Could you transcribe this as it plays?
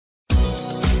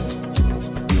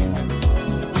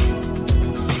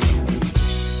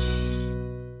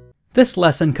This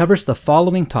lesson covers the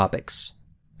following topics: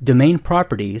 domain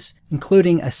properties,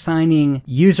 including assigning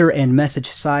user and message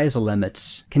size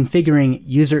limits, configuring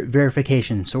user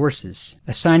verification sources,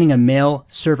 assigning a mail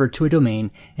server to a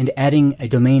domain and adding a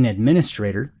domain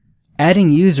administrator,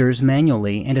 adding users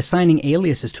manually and assigning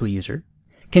aliases to a user,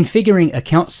 configuring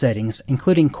account settings,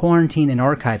 including quarantine and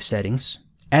archive settings,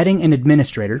 adding an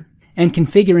administrator, and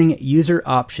configuring user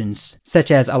options,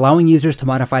 such as allowing users to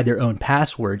modify their own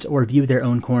passwords or view their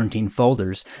own quarantine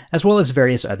folders, as well as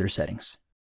various other settings.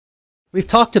 We've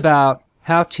talked about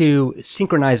how to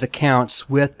synchronize accounts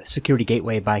with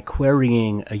SecurityGateway by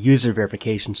querying a user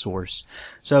verification source.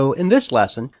 So in this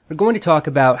lesson, we're going to talk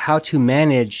about how to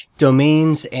manage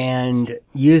domains and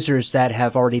users that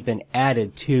have already been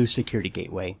added to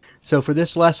SecurityGateway. So for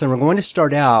this lesson, we're going to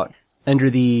start out under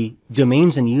the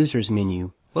Domains and Users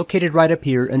menu, located right up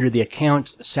here under the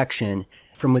Accounts section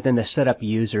from within the Setup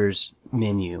Users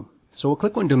menu. So we'll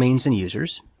click on Domains and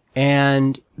Users,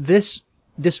 and this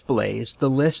displays the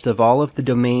list of all of the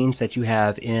domains that you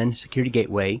have in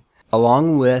SecurityGateway,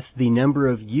 along with the number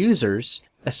of users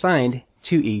assigned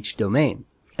to each domain.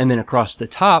 And then across the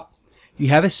top, you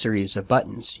have a series of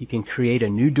buttons. You can create a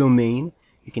new domain,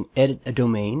 you can edit a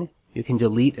domain, you can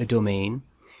delete a domain,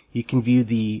 you can view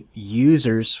the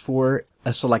users for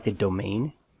a selected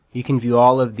domain, you can view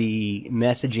all of the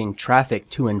messaging traffic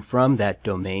to and from that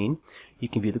domain, you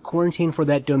can view the quarantine for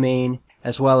that domain,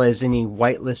 as well as any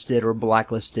whitelisted or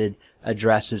blacklisted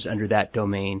addresses under that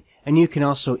domain. And you can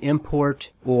also import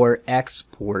or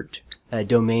export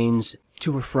domains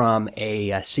to or from a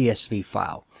CSV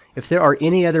file. If there are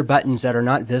any other buttons that are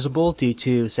not visible due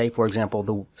to, say, for example,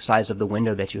 the size of the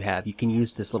window that you have, you can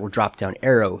use this little drop-down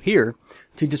arrow here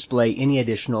to display any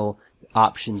additional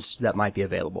options that might be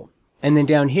available. And then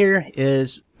down here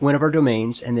is one of our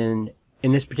domains, and then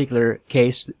in this particular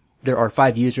case, there are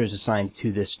 5 users assigned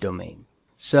to this domain.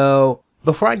 So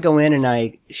before I go in and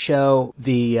I show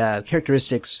the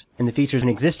characteristics and the features of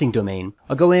an existing domain,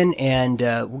 I'll go in and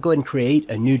we'll go ahead and create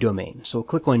a new domain. So we'll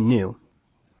click on New.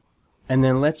 And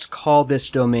then let's call this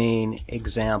domain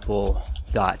example.biz.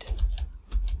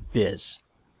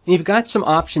 And you've got some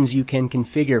options you can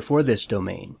configure for this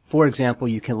domain. For example,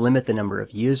 you can limit the number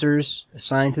of users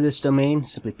assigned to this domain.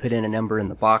 Simply put in a number in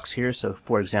the box here. So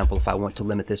for example, if I want to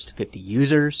limit this to 50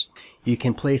 users, you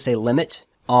can place a limit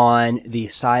on the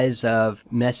size of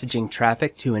messaging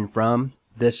traffic to and from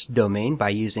this domain by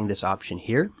using this option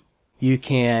here. You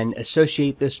can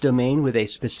associate this domain with a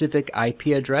specific IP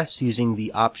address using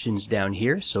the options down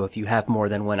here. So if you have more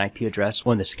than one IP address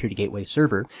on the SecurityGateway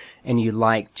server and you'd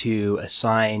like to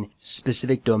assign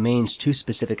specific domains to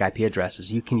specific IP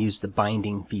addresses, you can use the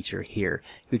binding feature here.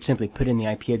 You would simply put in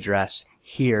the IP address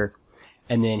here,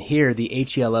 and then here the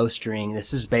HELO string.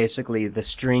 This is basically the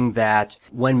string that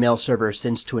one mail server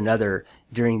sends to another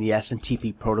during the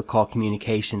SMTP protocol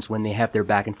communications when they have their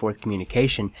back and forth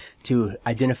communication to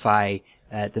identify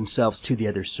themselves to the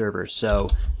other server. So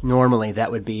normally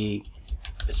that would be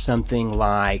something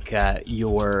like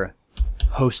your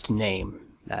host name.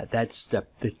 That's the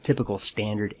typical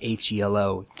standard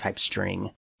HELO type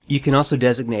string. You can also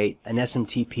designate an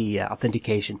SMTP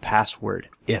authentication password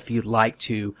if you'd like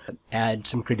to add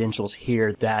some credentials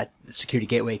here that the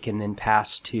SecurityGateway can then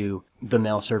pass to the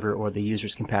mail server, or the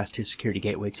users can pass to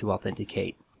SecurityGateway to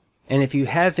authenticate. And if you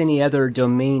have any other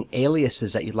domain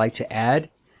aliases that you'd like to add,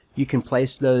 you can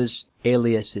place those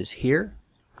aliases here,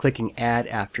 clicking Add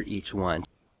after each one.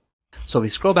 So if we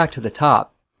scroll back to the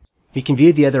top, we can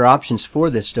view the other options for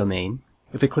this domain.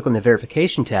 If we click on the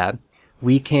Verification tab,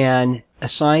 we can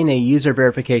assign a user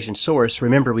verification source.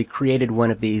 Remember, we created one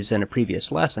of these in a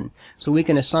previous lesson. So we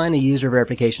can assign a user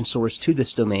verification source to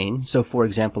this domain. So for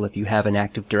example, if you have an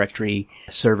Active Directory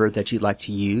server that you'd like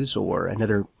to use, or an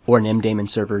MDaemon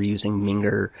server using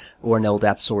Minger, or an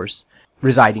LDAP source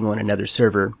residing on another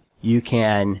server, you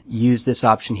can use this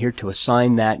option here to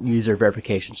assign that user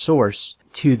verification source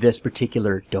to this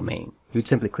particular domain. You would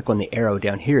simply click on the arrow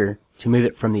down here to move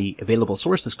it from the Available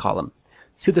Sources column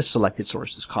to the Selected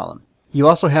Sources column. You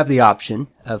also have the option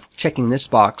of checking this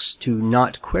box to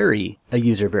not query a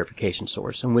user verification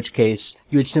source, in which case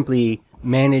you would simply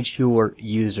manage your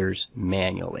users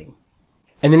manually.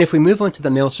 And then if we move on to the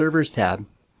Mail Servers tab,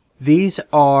 these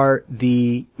are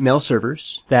the mail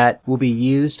servers that will be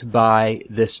used by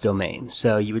this domain.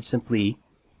 So you would simply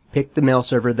pick the mail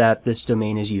server that this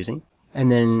domain is using,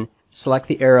 and then select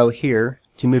the arrow here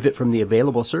to move it from the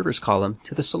Available Servers column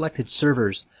to the Selected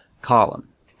Servers column.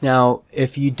 Now,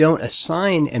 if you don't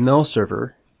assign a mail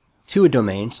server to a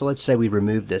domain, so let's say we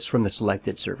remove this from the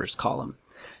Selected Servers column,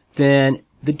 then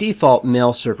the default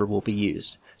mail server will be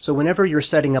used. So whenever you're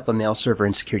setting up a mail server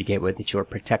in SecurityGateway that you're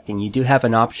protecting, you do have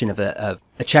an option of a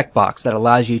checkbox that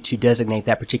allows you to designate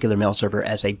that particular mail server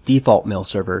as a default mail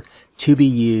server to be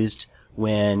used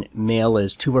when mail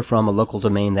is to or from a local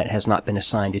domain that has not been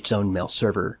assigned its own mail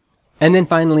server. And then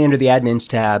finally, under the Admins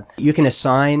tab, you can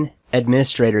assign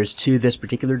administrators to this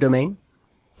particular domain.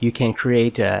 You can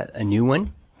create a new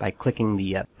one by clicking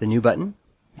the new button.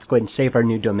 Let's go ahead and save our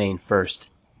new domain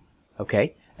first.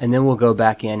 Okay, and then we'll go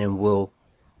back in and we'll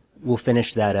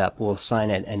finish that up. We'll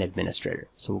assign an administrator.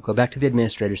 So we'll go back to the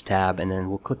Administrators tab, and then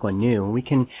we'll click on New,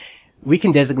 and we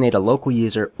can designate a local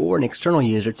user or an external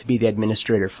user to be the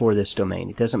administrator for this domain.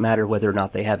 It doesn't matter whether or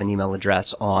not they have an email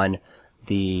address on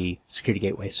the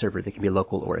SecurityGateway server. They can be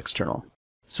local or external.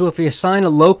 So if we assign a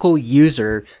local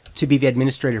user to be the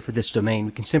administrator for this domain,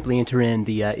 we can simply enter in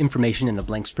the information in the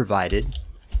blanks provided,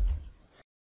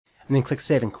 and then click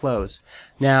Save and Close.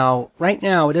 Now, right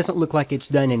now, it doesn't look like it's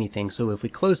done anything. So if we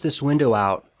close this window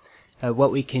out,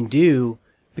 what we can do,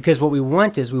 because what we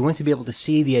want is we want to be able to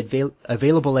see the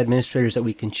available administrators that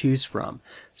we can choose from.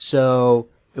 So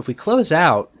if we close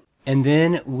out and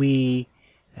then we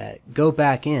go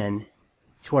back in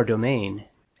to our domain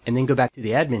and then go back to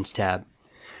the Admins tab,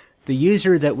 the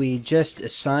user that we just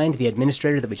assigned, the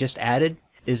administrator that we just added,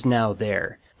 is now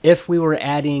there. If we were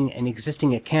adding an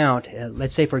existing account,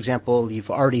 let's say, for example, you've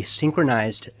already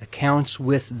synchronized accounts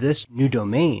with this new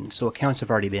domain, so accounts have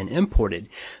already been imported,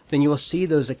 then you will see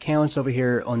those accounts over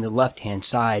here on the left-hand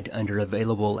side under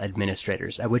Available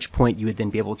Administrators, at which point you would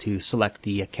then be able to select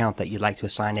the account that you'd like to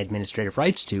assign administrative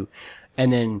rights to,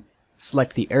 and then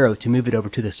select the arrow to move it over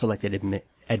to the Selected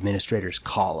Administrators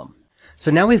column. So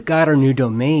now we've got our new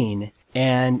domain,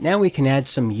 and now we can add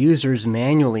some users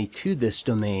manually to this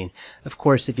domain. Of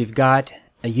course, if you've got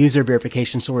a user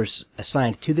verification source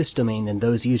assigned to this domain, then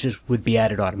those users would be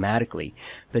added automatically.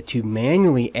 But to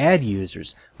manually add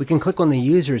users, we can click on the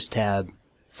Users tab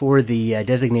for the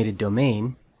designated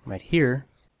domain right here,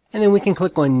 and then we can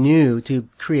click on New to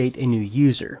create a new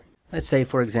user. Let's say,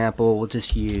 for example, we'll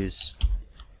just use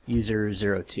user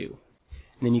 02.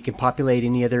 And then you can populate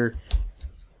any other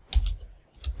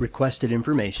requested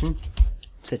information,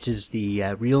 such as the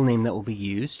real name that will be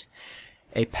used,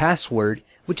 a password,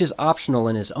 which is optional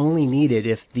and is only needed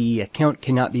if the account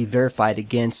cannot be verified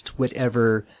against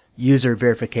whatever user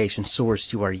verification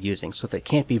source you are using. So if it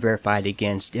can't be verified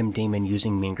against mdaemon,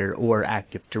 using Minger, or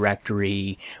Active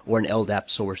Directory, or an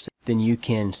LDAP source, then you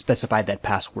can specify that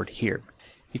password here.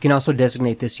 You can also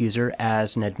designate this user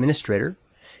as an administrator,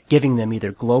 giving them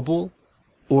either global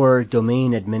or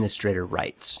domain administrator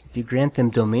rights. If you grant them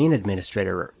domain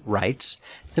administrator rights,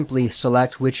 simply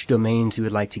select which domains you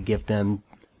would like to give them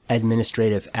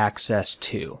administrative access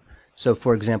to. So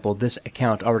for example, this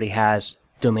account already has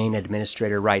domain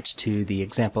administrator rights to the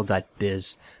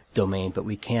example.biz domain, but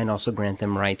we can also grant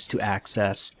them rights to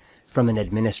access from an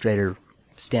administrator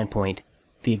standpoint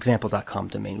the example.com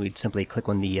domain. We'd simply click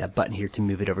on the button here to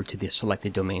move it over to the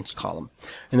selected domains column,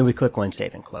 and then we click on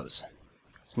Save and Close.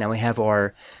 So now we have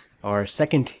our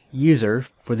second user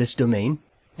for this domain,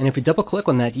 and if we double click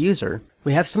on that user,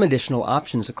 we have some additional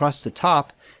options. Across the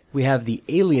top, we have the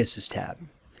Aliases tab,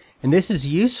 and this is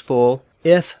useful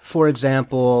if, for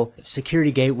example,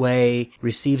 SecurityGateway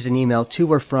receives an email to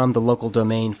or from the local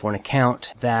domain for an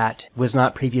account that was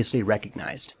not previously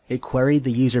recognized. It queried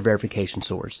the user verification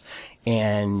source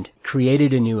and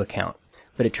created a new account,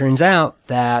 but it turns out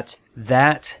that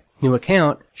that new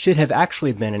account should have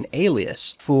actually been an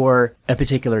alias for a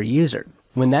particular user.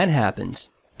 When that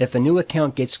happens, if a new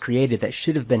account gets created that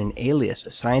should have been an alias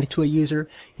assigned to a user,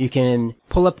 you can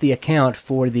pull up the account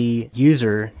for the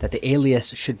user that the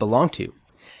alias should belong to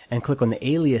and click on the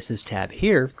Aliases tab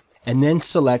here, and then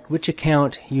select which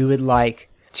account you would like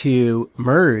to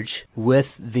merge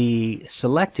with the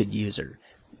selected user.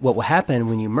 What will happen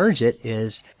when you merge it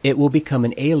is it will become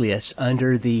an alias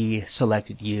under the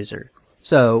selected user.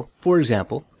 So, for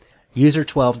example,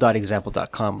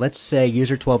 user12.example.com. Let's say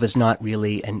user12 is not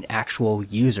really an actual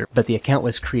user, but the account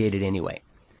was created anyway.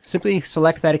 Simply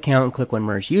select that account and click on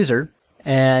Merge User,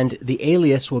 and the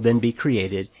alias will then be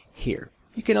created here.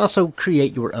 You can also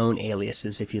create your own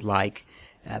aliases if you'd like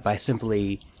by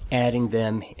simply adding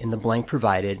them in the blank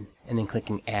provided and then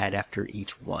clicking Add after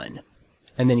each one.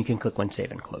 And then you can click on Save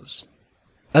and Close.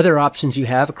 Other options you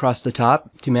have across the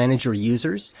top to manage your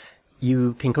users: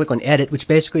 you can click on Edit, which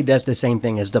basically does the same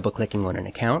thing as double-clicking on an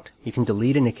account. You can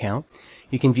delete an account.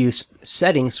 You can view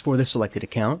settings for the selected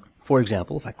account. For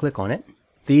example, if I click on it,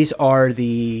 these are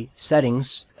the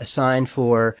settings assigned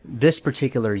for this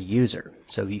particular user.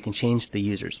 So you can change the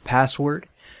user's password.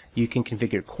 You can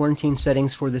configure quarantine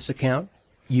settings for this account.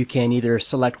 you can either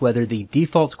select whether the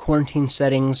default quarantine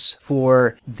settings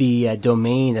for the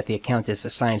domain that the account is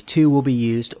assigned to will be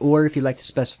used, or if you'd like to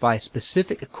specify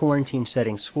specific quarantine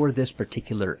settings for this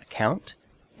particular account,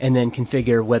 and then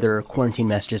configure whether quarantine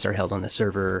messages are held on the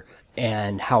server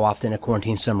and how often a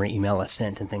quarantine summary email is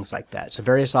sent and things like that. So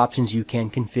various options you can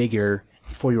configure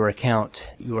for your account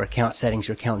settings,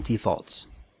 your account defaults.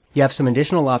 You have some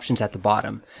additional options at the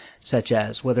bottom, such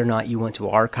as whether or not you want to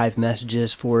archive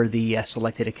messages for the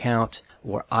selected account,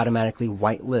 or automatically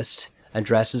whitelist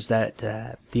addresses that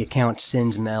the account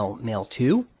sends mail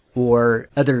to, or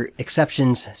other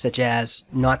exceptions such as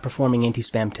not performing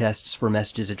anti-spam tests for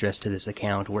messages addressed to this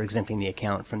account, or exempting the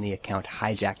account from the account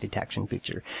hijack detection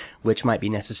feature, which might be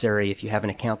necessary if you have an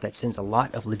account that sends a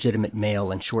lot of legitimate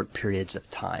mail in short periods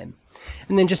of time.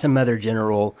 And then just some other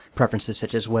general preferences,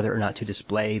 such as whether or not to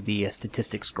display the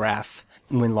statistics graph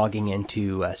when logging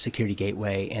into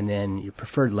SecurityGateway, and then your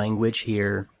preferred language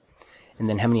here, and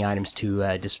then how many items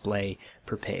to display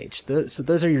per page. So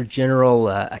those are your general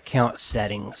account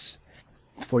settings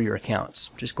for your accounts.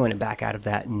 Just going to back out of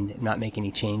that and not make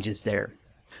any changes there.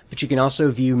 But you can also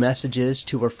view messages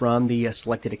to or from the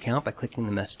selected account by clicking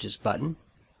the Messages button.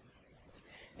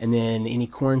 And then any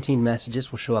quarantine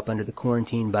messages will show up under the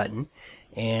Quarantine button,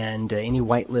 and any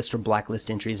whitelist or blacklist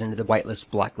entries under the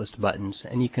whitelist, blacklist buttons.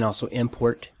 And you can also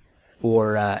import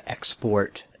or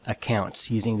export accounts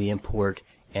using the import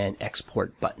and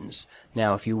export buttons.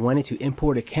 Now, if you wanted to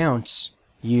import accounts,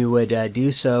 you would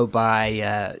do so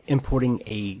by importing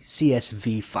a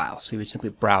CSV file. So you would simply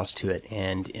browse to it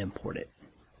and import it.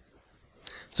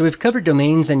 So we've covered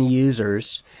domains and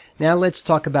users. Now let's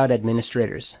talk about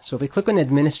administrators. So if we click on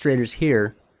administrators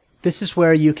here, this is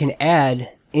where you can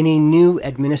add any new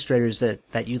administrators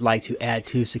that you'd like to add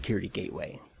to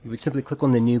SecurityGateway. You would simply click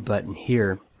on the New button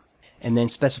here, and then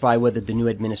specify whether the new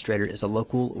administrator is a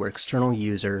local or external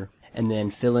user, and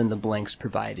then fill in the blanks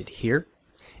provided here.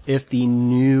 If the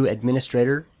new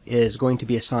administrator is going to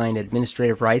be assigned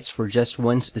administrative rights for just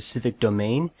one specific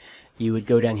domain, you would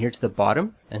go down here to the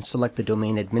bottom and select the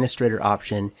Domain Administrator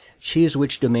option, choose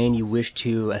which domain you wish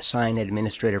to assign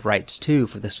administrative rights to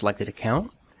for the selected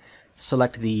account,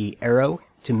 select the arrow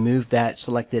to move that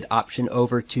selected option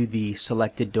over to the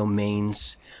selected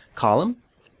domains column,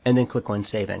 and then click on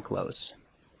Save and Close.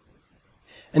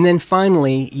 And then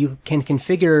finally, you can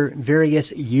configure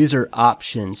various user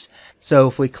options. So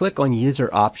if we click on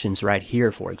User Options right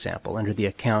here, for example, under the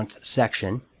Accounts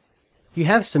section, you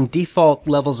have some default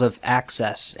levels of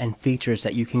access and features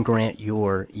that you can grant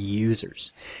your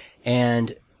users.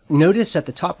 And notice at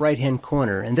the top right-hand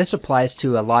corner, and this applies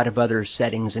to a lot of other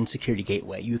settings in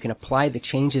SecurityGateway, you can apply the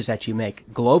changes that you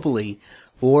make globally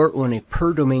or on a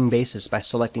per domain basis by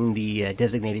selecting the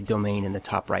designated domain in the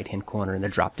top right-hand corner in the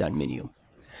drop-down menu.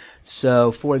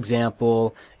 So, for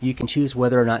example, you can choose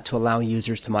whether or not to allow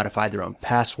users to modify their own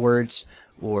passwords,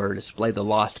 or display the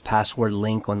lost password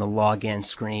link on the login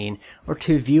screen, or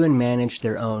to view and manage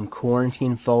their own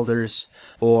quarantine folders,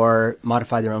 or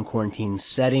modify their own quarantine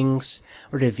settings,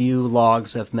 or to view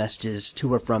logs of messages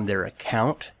to or from their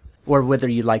account, or whether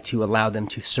you'd like to allow them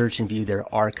to search and view their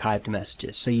archived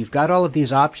messages. So you've got all of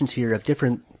these options here of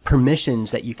different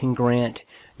permissions that you can grant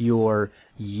your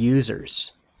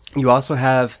users. You also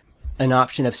have an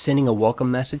option of sending a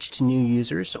welcome message to new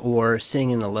users, or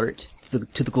sending an alert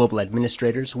to the global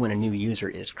administrators when a new user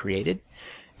is created.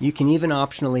 You can even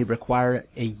optionally require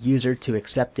a user to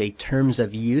accept a terms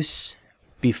of use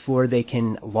before they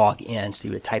can log in. So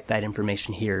you would type that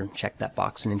information here, check that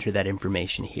box, and enter that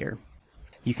information here.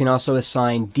 You can also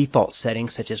assign default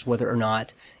settings, such as whether or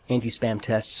not anti-spam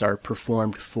tests are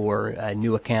performed for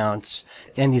new accounts,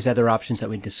 and these other options that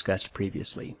we discussed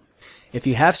previously. If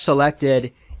you have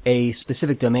selected a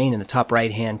specific domain in the top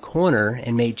right-hand corner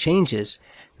and made changes,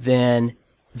 then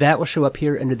that will show up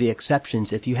here under the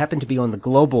exceptions. If you happen to be on the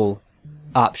global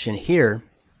option here,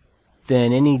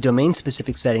 then any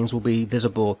domain-specific settings will be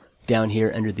visible down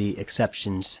here under the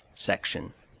exceptions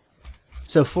section.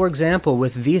 So for example,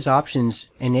 with these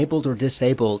options enabled or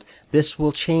disabled, this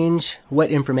will change what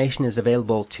information is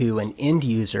available to an end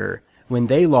user when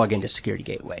they log into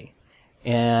SecurityGateway.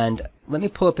 And let me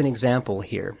pull up an example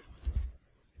here.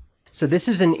 So this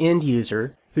is an end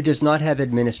user who does not have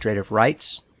administrative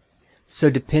rights. So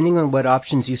depending on what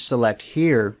options you select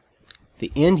here,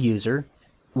 the end user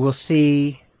will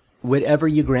see whatever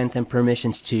you grant them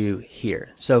permissions to here.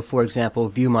 So for example,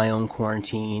 view my own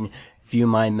quarantine, view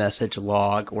my message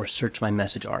log, or search my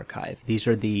message archive. These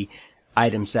are the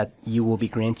items that you will be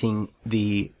granting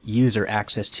the user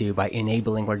access to by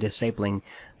enabling or disabling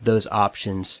those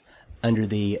options under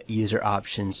the user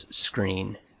options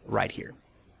screen right here.